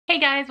Hey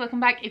guys, welcome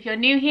back. If you're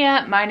new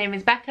here, my name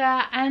is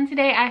Becca and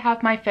today I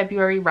have my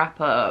February wrap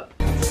up.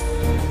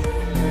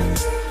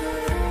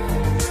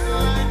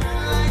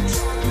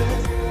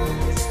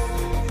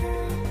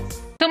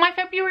 So my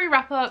February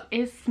wrap up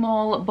is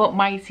small but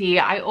mighty.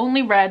 I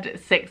only read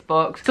 6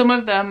 books. Some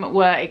of them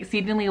were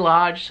exceedingly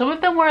large, some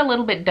of them were a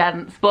little bit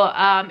dense, but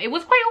it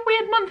was quite a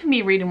weird month for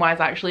me reading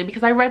wise actually,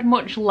 because I read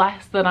much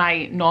less than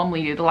I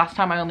normally do. The last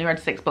time I only read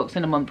 6 books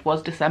in a month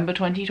was December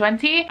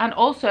 2020, and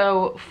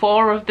also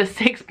 4 of the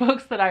 6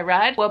 books that I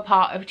read were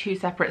part of 2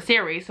 separate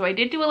series, so I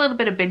did do a little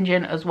bit of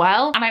binging as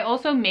well, and I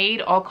also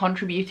made or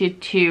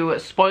contributed to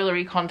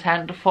spoilery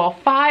content for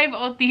 5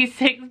 of these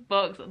 6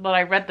 books that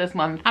I read this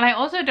month. And I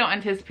also don't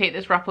anticipate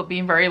this wrap up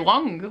being very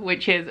long,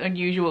 which is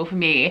unusual for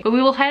me, but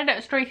we will head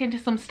straight into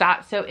some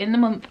stats. So in the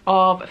month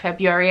of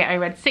February I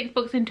read 6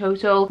 books in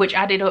total, which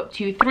added up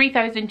to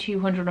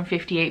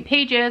 3,258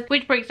 pages,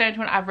 which breaks down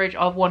to an average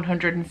of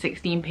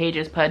 116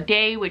 pages per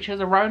day, which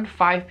is around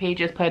 5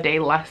 pages per day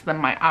less than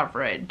my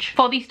average.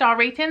 For the star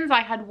ratings,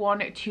 I had 1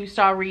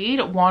 2-star read,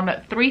 1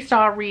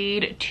 3-star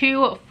read,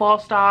 2 4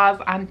 stars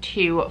and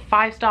 2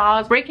 5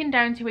 stars, breaking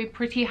down to a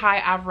pretty high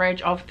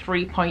average of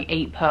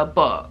 3.8 per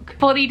book.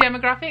 For the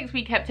demographics,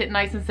 we kept it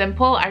nice and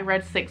simple. I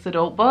read 6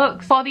 adult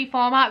books. For the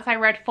formats, I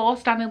read 4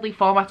 standardly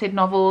formatted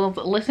novels,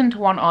 listened to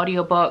 1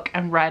 audiobook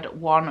and read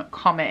 1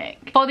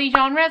 comic. For the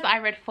genres, I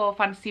read 4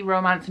 fantasy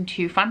romance and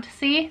 2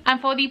 fantasy. And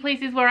for the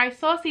places where I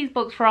sourced these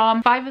books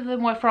from, 5 of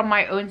them were from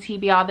my own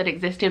TBR that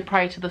existed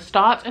prior to the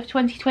start of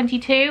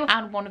 2022,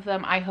 and 1 of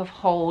them I have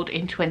hauled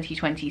in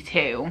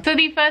 2022. So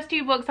the first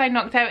 2 books I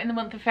knocked out in the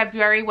month of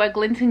February were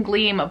Glint and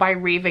Gleam by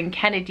Raven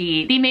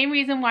Kennedy. The main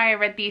reason why I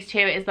read these 2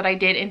 is that I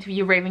did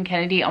interview Raven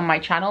Kennedy on my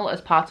channel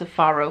as part of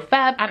Faro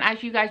Feb, and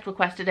as you guys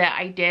requested it,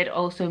 I did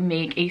also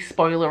make a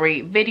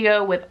spoilery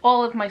video with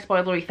all of my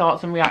spoilery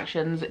thoughts and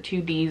reactions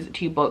to these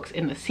 2 books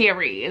in the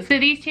series. So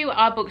these 2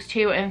 are books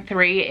 2 and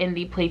 3 in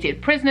the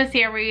Plated Prisoner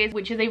series,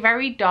 which is a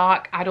very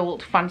dark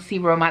adult fantasy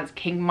romance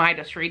King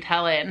Midas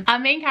retelling. Our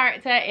main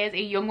character is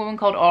a young woman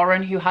called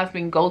Auren who has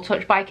been gold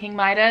touched by King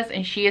Midas,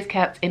 and she is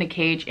kept in a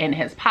cage in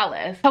his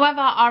palace.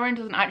 However, Auren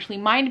doesn't actually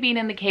mind being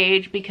in the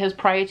cage because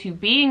prior to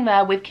being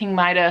there with King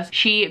Midas,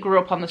 she grew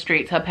up on the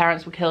streets. Her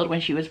parents were killed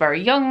when she was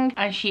very young,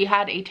 and she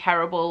had a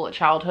terrible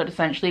childhood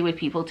essentially, with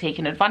people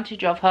taking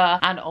advantage of her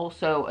and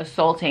also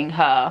assaulting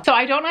her. So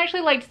I don't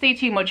actually like to say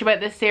too much about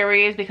this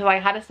series because I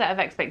had a set of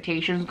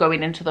expectations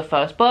going into the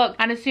first book,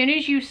 and as soon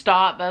as you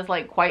start, there's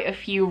like quite a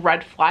few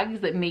red flags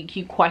that make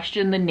you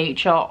question the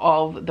nature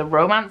of the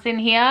romance in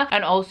here,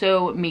 and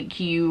also make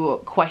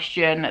you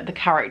question the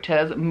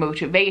characters'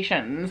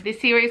 motivations. This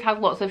series has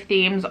lots of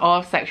themes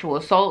of sexual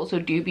assault, so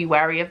do be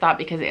wary of that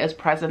because it is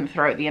present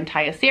throughout the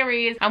entire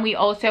series, and we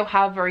also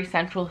have very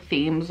central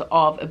themes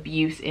of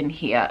abuse in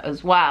here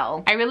as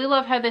well. I really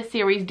love how this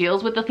series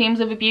deals with the themes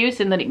of abuse,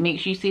 in that it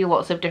makes you see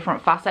lots of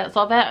different facets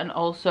of it and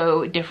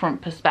also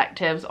different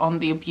perspectives on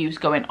the abuse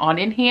going on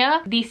in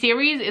here. The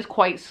series is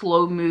quite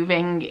slow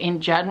moving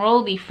in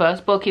general. The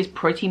first book is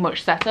pretty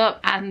much set up,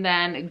 and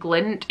then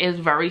Glint is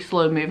very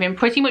slow moving,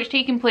 pretty much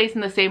taking place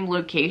in the same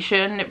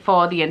location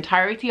for the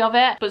entirety of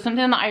it. But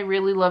something that I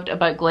really loved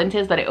about Glint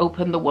is that it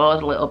opened the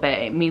world a little bit.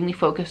 It mainly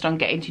focused on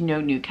getting to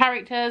know new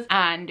characters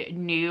and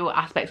new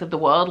aspects of the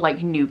world,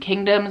 like new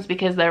kingdoms,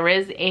 because there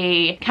is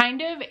a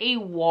kind of a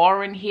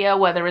war in here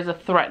where there is a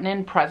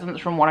threatening presence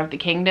from one of the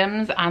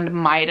kingdoms, and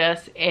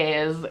Midas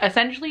is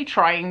essentially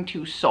trying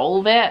to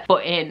solve it,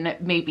 but in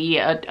maybe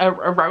a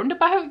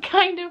roundabout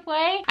kind of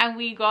way. And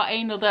we got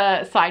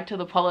another side to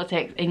the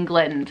politics in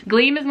Glint.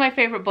 Gleam is my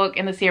favorite book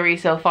in the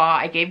series so far.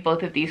 I gave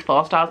both of these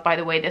 4 stars, by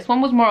the way. This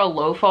one was more a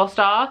low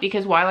 4-star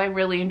because while I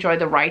really enjoyed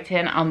the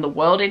writing and the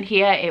world in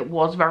here, it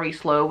was very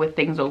slow with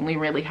things only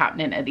really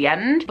happening at the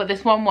end. But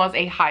this one was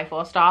a high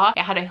 4-star.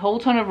 It had a whole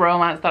ton of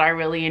romance that I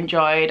really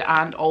enjoyed,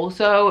 and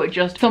also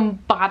just some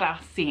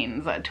badass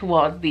scenes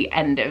towards the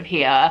end of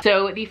here.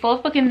 So the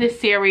 4th book in this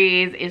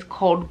series is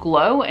called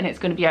Glow, and it's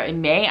going to be out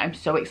in May. I'm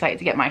so excited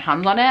to get my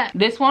hands on it.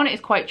 This one is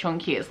quite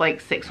chunky. It's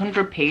like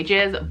 600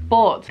 pages,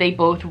 but they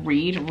both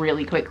read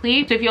really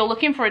quickly. So if you're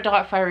looking for a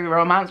dark fiery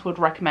romance, would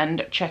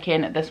recommend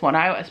checking this one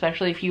out,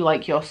 especially if you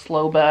like your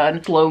slow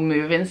burn, slow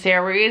moving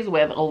series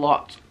with a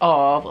lot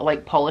of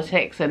like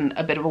politics and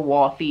a bit of a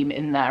war theme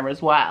in there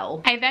as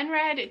well. I then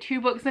read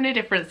 2 books in a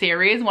different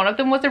series. One of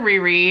them was a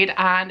reread,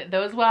 and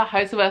those were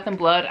House of Earth and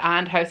Blood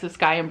and House of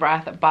Sky and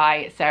Breath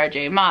by Sarah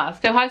J. Maas.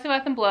 So House of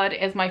Earth and Blood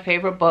is my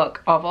favorite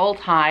book of all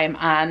time,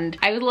 and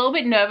I was a little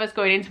bit nervous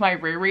going into my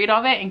reread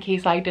of it in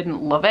case I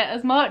didn't love it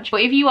as much.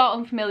 But if you are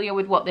unfamiliar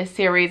with what this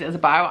series is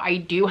about, I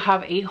do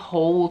have a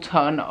whole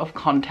ton of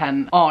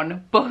content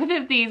on both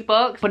of these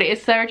books, but it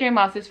is Sarah J.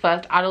 Maas's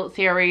first adult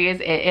series.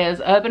 It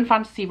is urban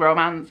fantasy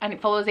romance, and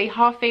it follows a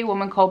half-fae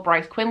woman called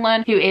Bryce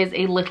Quinlan, who is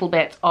a little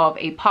bit of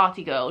a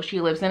party girl.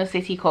 She lives in a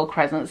city called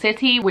Crescent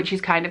City, which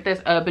is kind of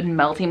this urban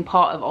melting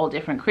pot of all different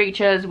different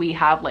creatures. We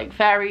have like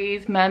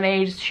fairies,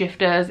 mermaids,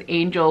 shifters,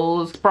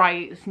 angels,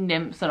 sprites,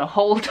 nymphs, and a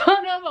whole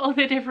ton of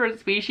other different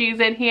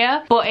species in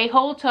here. But a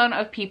whole ton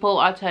of people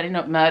are turning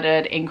up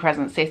murdered in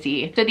Crescent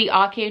City. So the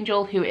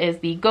Archangel, who is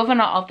the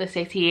governor of the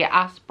city,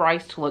 asks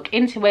Bryce to look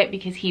into it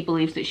because he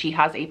believes that she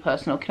has a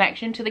personal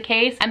connection to the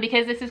case. And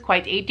because this is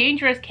quite a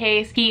dangerous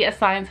case, he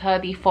assigns her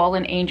the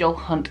fallen angel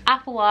Hunt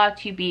Athalar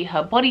to be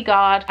her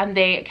bodyguard, and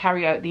they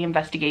carry out the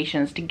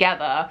investigations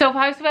together. So for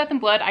House of Earth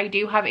and Blood, I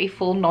do have a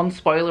full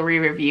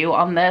non-spoilery review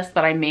on this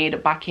that I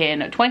made back in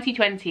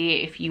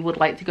 2020 if you would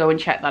like to go and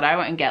check that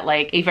out and get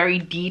like a very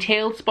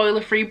detailed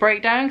spoiler-free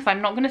breakdown, because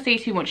I'm not going to say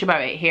too much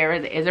about it here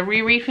as it is a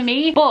reread for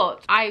me.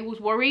 But I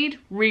was worried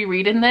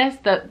rereading this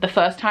that the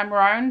first time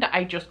around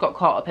I just got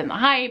caught up in the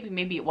hype.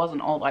 Maybe it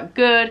wasn't all that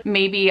good.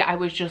 Maybe I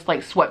was just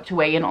like swept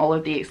away in all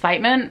of the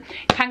excitement.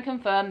 Can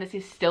confirm this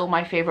is still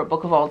my favorite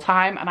book of all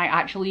time, and I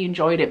actually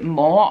enjoyed it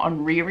more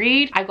on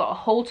reread. I got a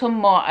whole ton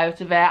more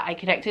out of it. I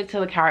connected to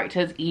the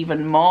characters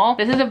even more.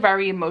 This is a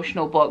very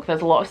emotional book.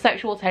 There's a lot of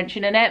sexual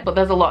tension in it, but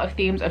there's a lot of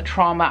themes of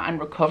trauma and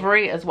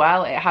recovery as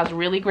well. It has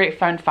really great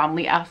found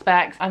family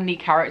aspects, and the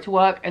character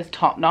work is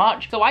top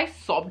notch. So I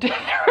sobbed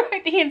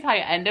throughout the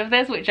entire end of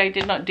this, which I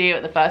did not do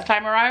at the first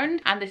time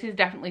around, and this is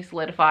definitely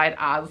solidified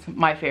as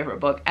my favorite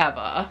book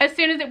ever. As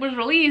soon as it was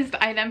released,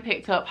 I then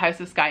picked up House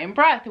of Sky and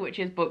Breath, which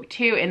is book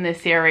 2 in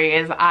this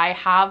series. I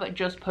have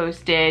just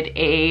posted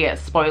a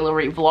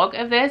spoilery vlog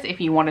of this if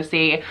you want to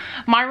see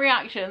my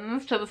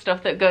reactions to the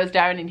stuff that goes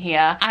down in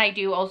here. And I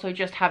do also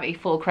just have a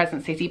full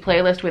Crescent City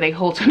playlist with a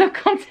whole ton of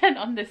content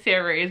on this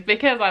series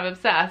because I'm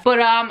obsessed. But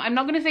I'm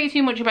not going to say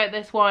too much about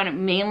this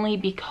one, mainly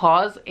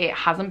because it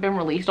hasn't been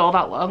released all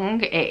that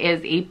long. It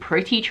is a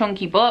pretty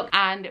chunky book,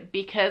 and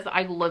because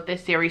I love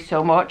this series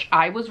so much,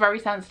 I was very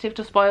sensitive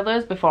to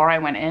spoilers before I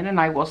went in, and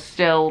I was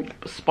still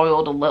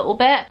spoiled a little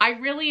bit. I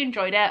really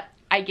enjoyed it.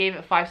 I gave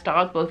it 5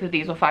 stars. Both of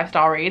these were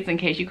 5-star reads, in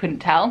case you couldn't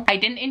tell. I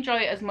didn't enjoy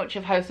it as much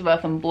of House of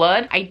Earth and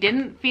Blood. I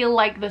didn't feel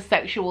like the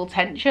sexual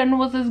tension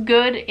was as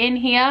good in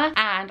here,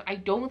 and I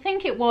don't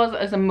think it was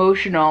as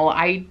emotional.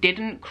 I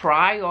didn't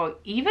cry or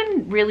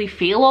even really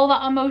feel all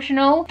that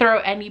emotional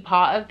throughout any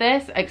part of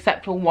this,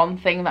 except for one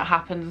thing that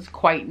happens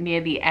quite near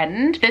the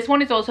end. This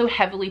one is also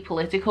heavily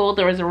political.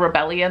 There is a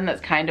rebellion that's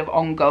kind of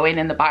ongoing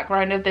in the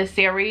background of this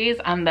series,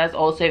 and there's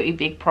also a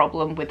big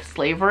problem with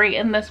slavery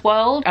in this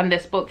world, and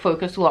this book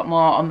focused a lot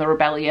more on the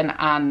rebellion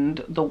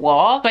and the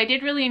war. So I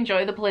did really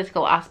enjoy the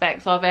political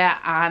aspects of it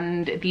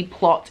and the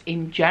plot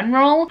in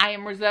general. I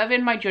am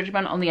reserving my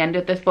judgment on the end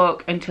of this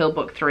book until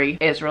book 3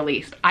 is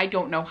released. I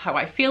don't know how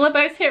I feel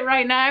about it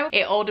right now.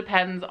 It all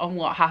depends on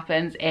what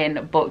happens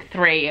in book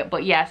 3.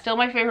 But yeah, still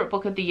my favorite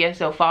book of the year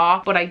so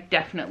far, but I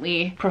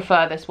definitely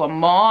prefer this one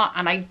more.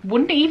 And I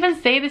wouldn't even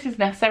say this is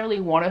necessarily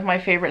one of my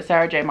favorite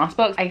Sarah J Maas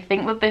books. I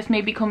think that this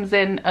maybe comes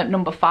in at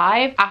number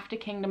 5 after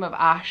Kingdom of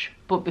Ash,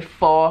 but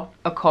before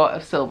A Court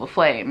of Silver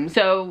Flame.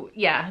 So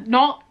yeah,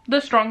 not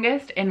the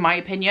strongest in my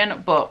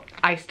opinion, but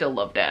I still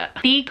loved it.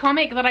 The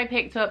comic that I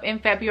picked up in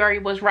February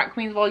was Rat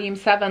Queens Volume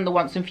 7, The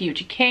Once and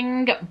Future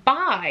King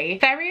by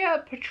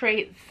Feria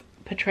Portraits,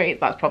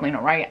 that's probably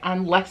not right,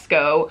 and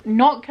Lesko,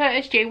 not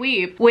Curtis J.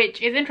 Weeb,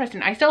 which is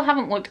interesting. I still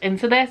haven't looked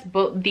into this,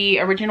 but the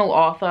original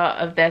author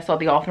of this, or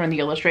the author and the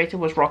illustrator,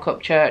 was Rock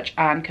Up Church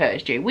and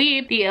Curtis J.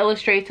 Weeb. The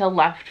illustrator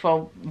left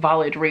for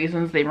valid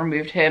reasons. They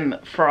removed him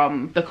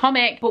from the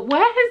comic, but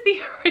where has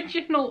the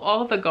original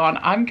author gone?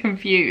 I'm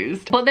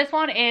confused. But this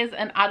one is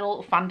an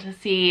adult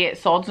fantasy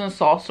swords and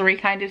sorcery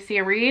kind of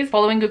series,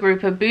 following a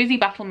group of boozy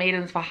battle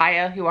maidens for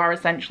hire who are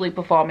essentially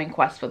performing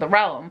quests for the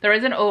realm. There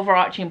is an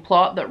overarching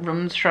plot that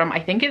runs from,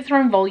 I think it's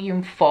from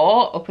volume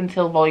 4 up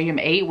until volume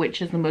 8,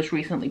 which is the most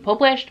recently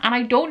published. And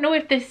I don't know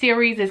if this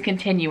series is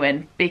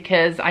continuing,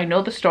 because I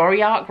know the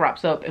story arc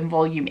wraps up in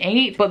volume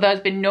 8, but there's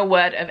been no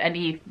word of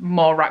any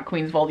more Rat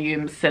Queens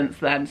volumes since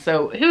then,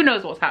 so who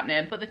knows what's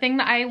happening. But the thing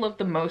that I love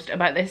the most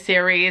about this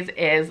series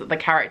is the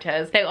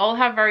characters. They all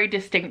have very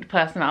distinct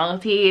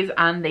personalities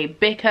and they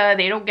bicker.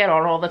 They don't get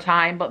on all the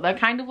time, but they're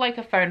kind of like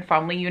a found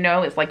family, you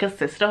know. It's like a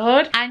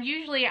sisterhood. And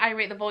usually I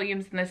rate the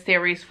volumes in this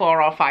series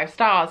 4 or 5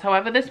 stars.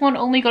 However, this one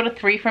only got a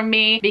 3 from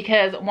me,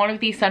 because one of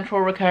the central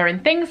recurring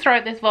things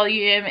throughout this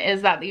volume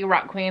is that the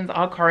Rat Queens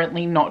are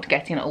currently not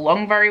getting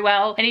along very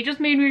well, and it just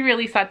made me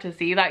really sad to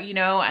see that, you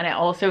know. And it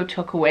also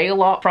took away a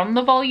lot from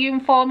the volume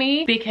for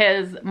me,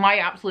 because my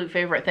absolute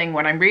favorite thing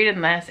when I'm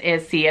reading this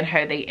is seeing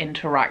how they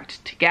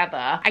interact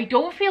together. I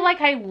don't feel like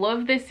I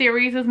love this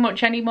series as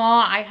much anymore.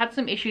 I had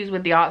some issues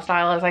with the art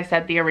style. As I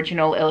said, the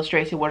original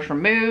illustrator was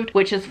removed,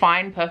 which is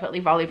fine, perfectly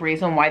valid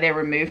reason why they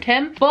removed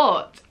him,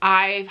 but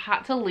I've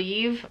had to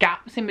leave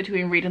gaps in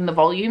between reading the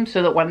volume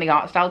so that when the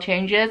art style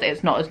changes,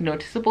 it's not as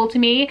noticeable to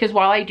me. Because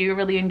while I do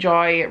really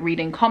enjoy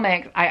reading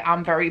comics, I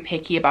am very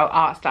picky about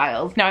art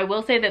styles. Now, I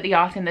will say that the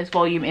art in this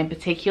volume in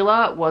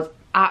particular was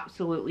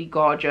absolutely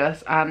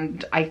gorgeous,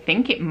 and I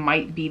think it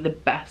might be the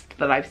best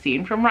that I've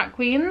seen from Rat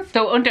Queens.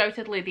 So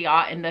undoubtedly the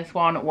art in this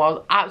one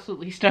was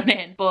absolutely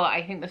stunning, but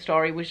I think the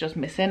story was just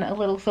missing a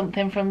little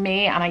something from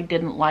me, and I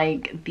didn't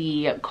like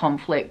the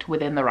conflict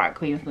within the Rat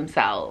Queens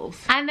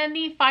themselves. And then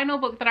the final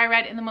book that I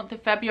read in the month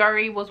of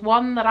February was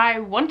one that I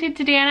wanted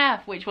to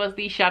DNF, which was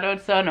The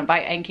Shadowed Sun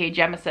by N.K.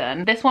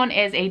 Jemisin. This one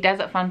is a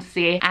desert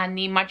fantasy, and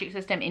the magic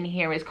system in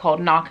here is called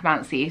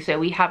narcomancy. So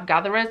we have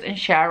gatherers and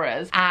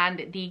sharers,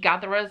 and the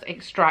gatherers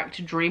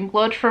extract dream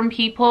blood from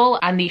people,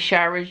 and the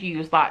sharers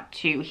use that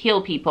to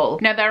heal people.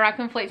 Now, there are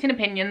conflicting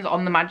opinions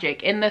on the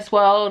magic in this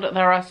world.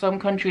 There are some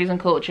countries and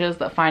cultures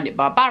that find it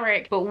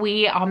barbaric, but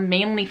we are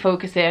mainly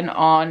focusing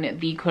on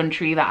the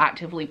country that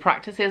actively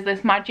practices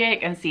this magic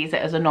and sees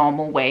it as a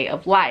normal way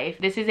of life.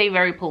 This is a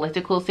very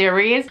political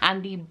series,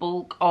 and the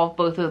bulk of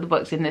both of the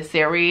books in this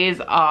series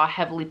are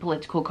heavily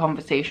political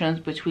conversations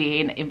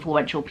between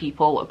influential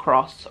people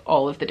across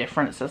all of the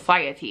different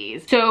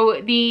societies.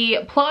 So the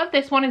plot of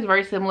this one is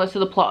very similar to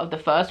the plot of the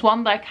first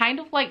one. They're kind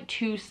of like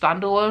two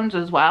standalones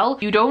as well.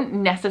 You don't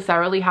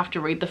necessarily have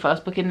to read the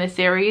first book in this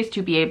series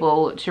to be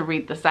able to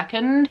read the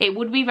second. It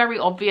would be very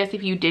obvious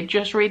if you did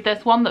just read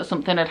this one that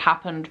something had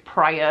happened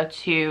prior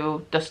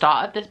to the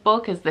start of this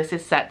book, as this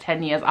is set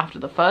 10 years after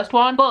the first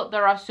one. But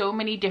there are so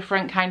many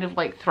different kind of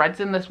like threads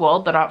in this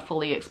world that aren't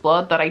fully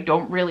explored that I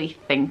don't really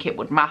think it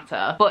would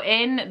matter. But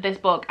in this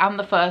book and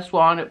the first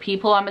one,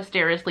 people are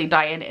mysteriously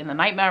dying in the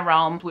nightmare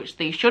realms, which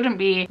they shouldn't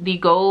be. The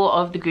goal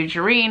of the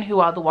Gujareen, who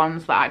are the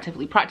ones that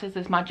actively practice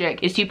this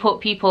magic, is to put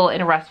people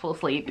in a restful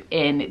sleep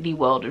in the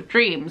world of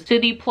dreams. So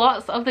the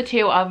plots of the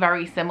two are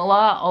very similar,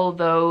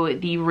 although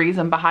the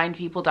reason behind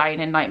people dying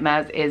in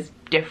nightmares is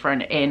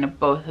different in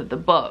both of the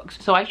books.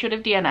 So I should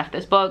have DNF'd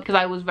this book because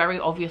I was very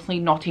obviously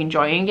not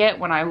enjoying it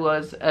when I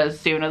was as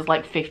soon as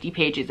like 50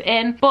 pages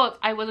in, but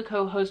I was a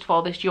co-host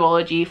for this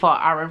duology for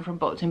Aaron from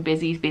Booked and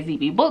Busy's Busy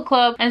Bee Book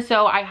Club, and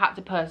so I had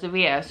to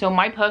persevere. So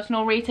my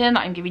personal rating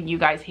that I'm giving you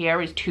guys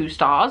here is 2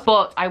 stars,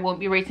 but I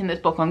won't be rating this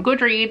book on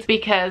Goodreads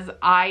because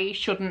I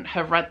shouldn't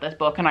have read this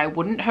book, and I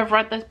wouldn't have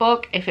read this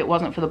book if it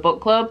wasn't for the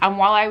book club. And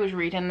while I was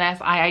reading this,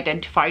 I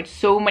identified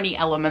so many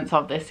elements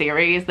of this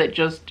series that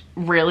just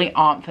really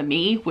aren't for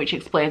me, which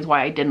explains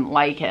why I didn't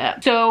like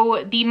it.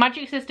 So the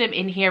magic system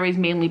in here is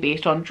mainly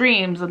based on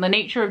dreams, and the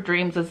nature of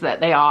dreams is that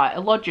they are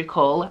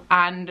illogical.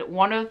 And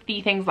one of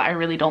the things that I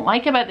really don't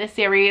like about this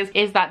series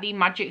is that the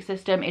magic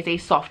system is a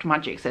soft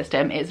magic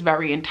system. It's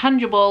very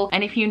intangible,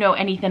 and if you know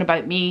anything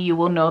about me, you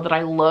will know that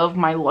I love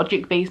my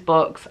logic-based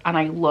books and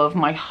I love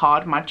my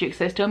hard magic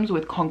systems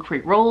with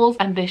concrete rules,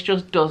 and this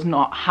just does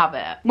not have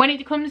it. When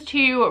it comes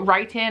to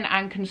writing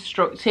and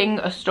constructing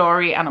a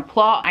story and a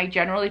plot, I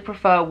generally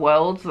prefer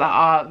worlds that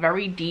are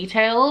very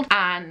detailed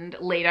and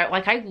laid out.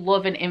 Like, I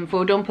love an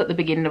info dump at the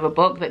beginning of a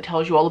book that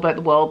tells you all about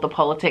the world, the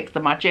politics, the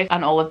magic,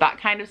 and all of that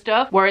kind of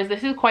stuff, whereas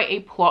this is quite a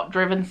plot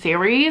driven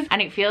series,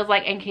 and it feels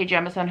like N.K.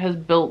 Jemisin has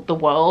built the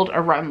world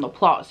around the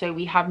plot. So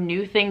we have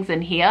new things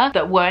in here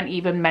that weren't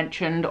even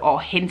mentioned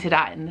or hinted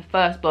at in the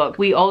first book.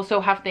 We also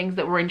have things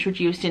that were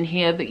introduced in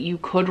here that you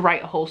could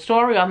write a whole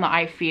story on that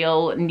I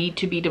feel need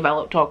to be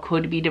developed or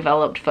could be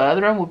developed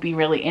further and would be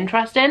really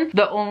interesting,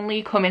 that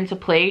only come into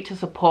play to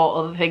support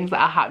other things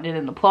that are happening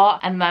in the plot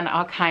and then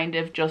are kind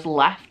of just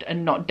left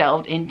and not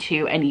delved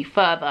into any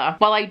further.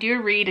 While I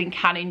do read and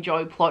can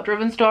enjoy plot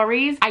driven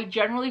stories, I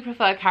generally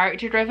prefer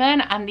character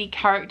driven, and the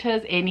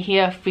characters in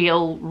here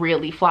feel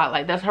really flat.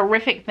 Like, there's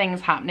horrific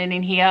things happening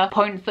in here,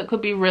 points that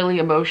could be really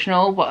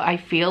emotional, but I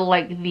feel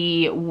like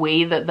the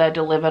way that they're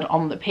delivered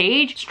on the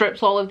page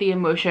strips all of the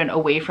emotion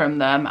away from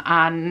them.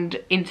 And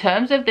in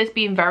terms of this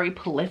being very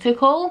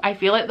political, I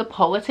feel like the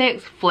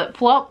politics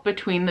flip-flop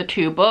between the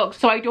two books,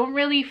 so I don't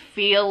really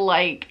feel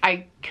like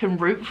I can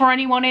root for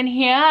anyone in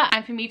here.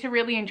 And for me to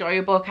really enjoy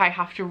a book, I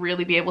have to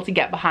really be able to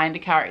get behind a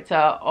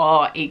character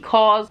or a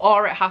cause,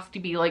 or it has to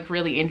be like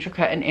really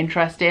intricate and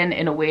interesting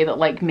in a way that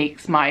like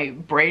makes my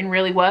brain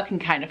really work and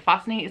kind of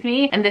fascinates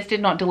me, and this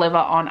did not deliver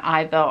on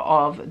either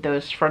of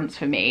those fronts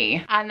for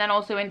me. And then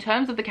also in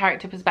terms of the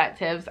character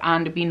perspectives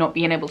and me not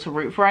being able to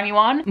root for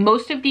anyone,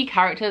 most of the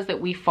characters that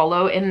we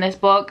follow in this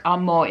book are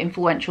more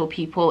influential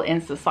people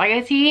in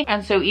society,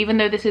 and so even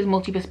though this is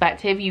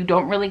multi-perspective, you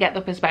don't really get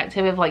the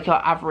perspective of like your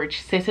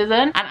average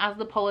citizen. And as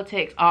the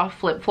politics are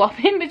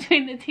flip-flopping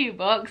between the two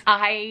books,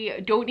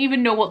 I don't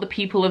even know what the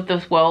people of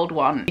this world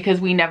want, because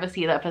we never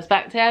see their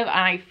perspective, and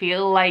I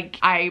feel like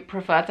I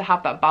prefer to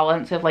have that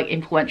balance of like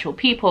influential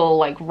people,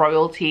 like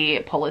royalty,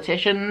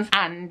 politicians,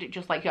 and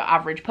just like your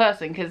average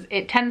person, because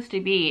it tends to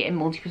be in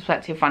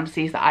multi-perspective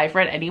fantasies that I've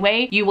read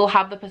anyway, you will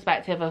have the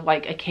perspective of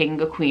like a king,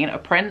 a queen, a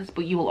prince,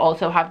 but you will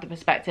also have the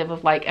perspective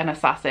of like an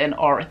assassin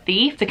or a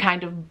thief to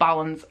kind of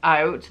balance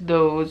out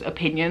those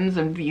opinions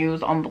and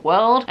views on the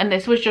world. And this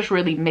this was just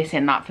really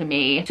missing that for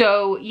me.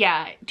 So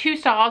yeah, 2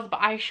 stars,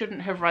 but I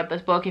shouldn't have read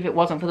this book. If it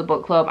wasn't for the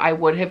book club, I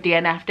would have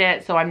DNF'd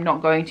it, so I'm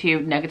not going to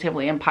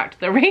negatively impact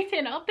the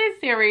rating of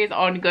this series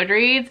on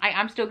Goodreads. I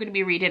am still going to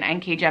be reading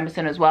N.K.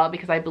 Jemisin as well,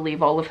 because I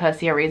believe all of her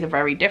series are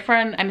very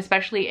different. I'm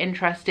especially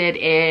interested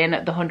in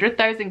The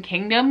 100,000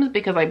 Kingdoms,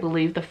 because I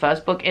believe the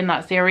first book in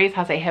that series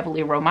has a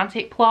heavily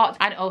romantic plot,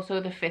 and also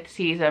the 5th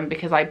season,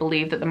 because I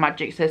believe that the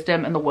magic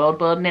system and the world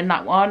building in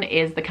that one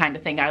is the kind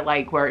of thing I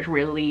like, where it's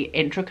really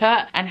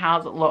intricate and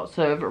has lots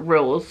of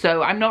rules.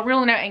 So I'm not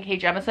ruling out N.K.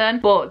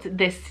 Jemisin, but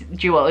this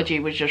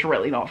duology was just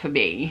really not for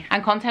me.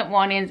 And content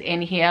warnings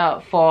in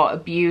here for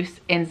abuse,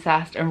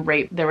 incest and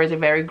rape. There is a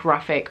very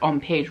graphic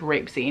on-page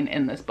rape scene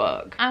in this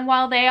book. And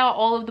while they are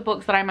all of the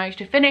books that I managed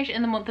to finish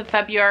in the month of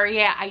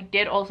February, I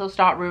did also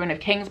start Ruin of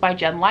Kings by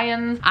Jen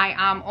Lyons. I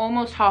am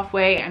almost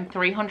halfway and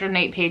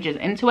 308 pages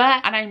into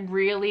it, and I'm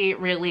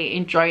really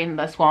enjoying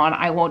this one.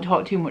 I won't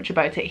talk too much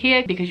about it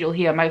here because you'll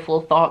hear my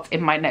full thoughts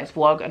in my next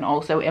vlog and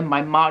also in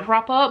my March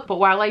wrap up. But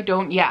while I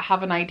don't yet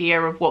have an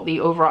idea of what the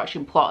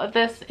overarching plot of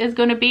this is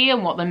going to be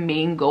and what the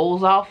main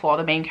goals are for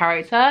the main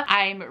character,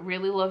 I'm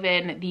really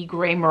loving the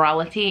grey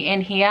morality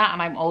in here,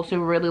 and I'm also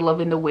really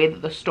loving the way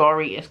that the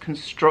story is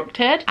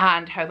constructed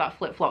and how that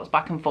flip-flops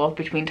back and forth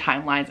between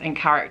timelines and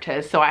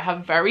characters. So I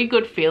have very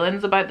good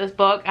feelings about this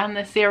book and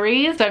this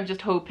series, so I'm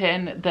just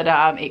hoping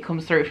that it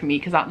comes through for me,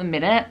 because at the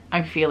minute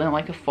I'm feeling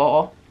like a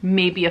 4,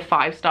 maybe a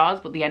 5 stars,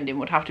 but the ending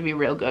would have to be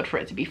real good for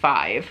it to be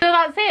 5. So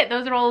that's it.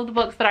 Those are all of the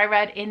books that I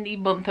read in the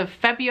month of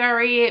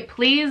February.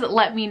 Please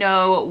let me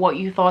know what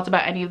you thought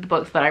about any of the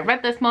books that I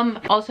read this month.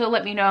 Also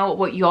let me know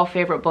what your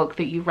favorite book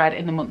that you read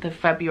in the month of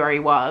February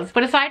was.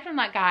 But aside from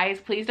that, guys,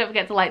 please don't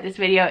forget to like this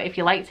video if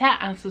you liked it,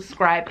 and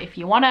subscribe if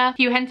you wanna. If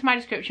you head to my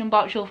description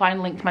box, you'll find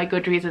a link to my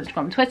Goodreads,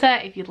 Instagram, Twitter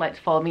if you'd like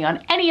to follow me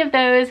on any of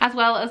those, as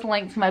well as a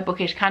link to my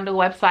Bookish candle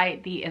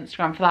website, the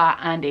Instagram for that,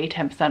 and a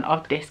 10%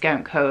 off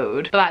discount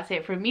code. But that's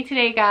it from me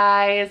today,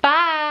 guys.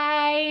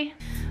 Bye.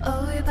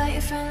 Oh, you bite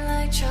your friend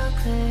like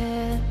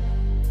chocolate.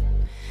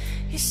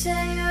 You say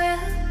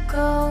you'll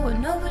go where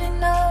nobody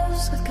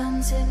knows, with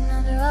guns hidden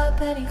under our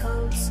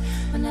petticoats.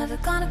 We're never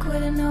gonna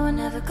quit it, no, we're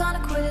never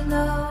gonna quit it,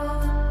 no.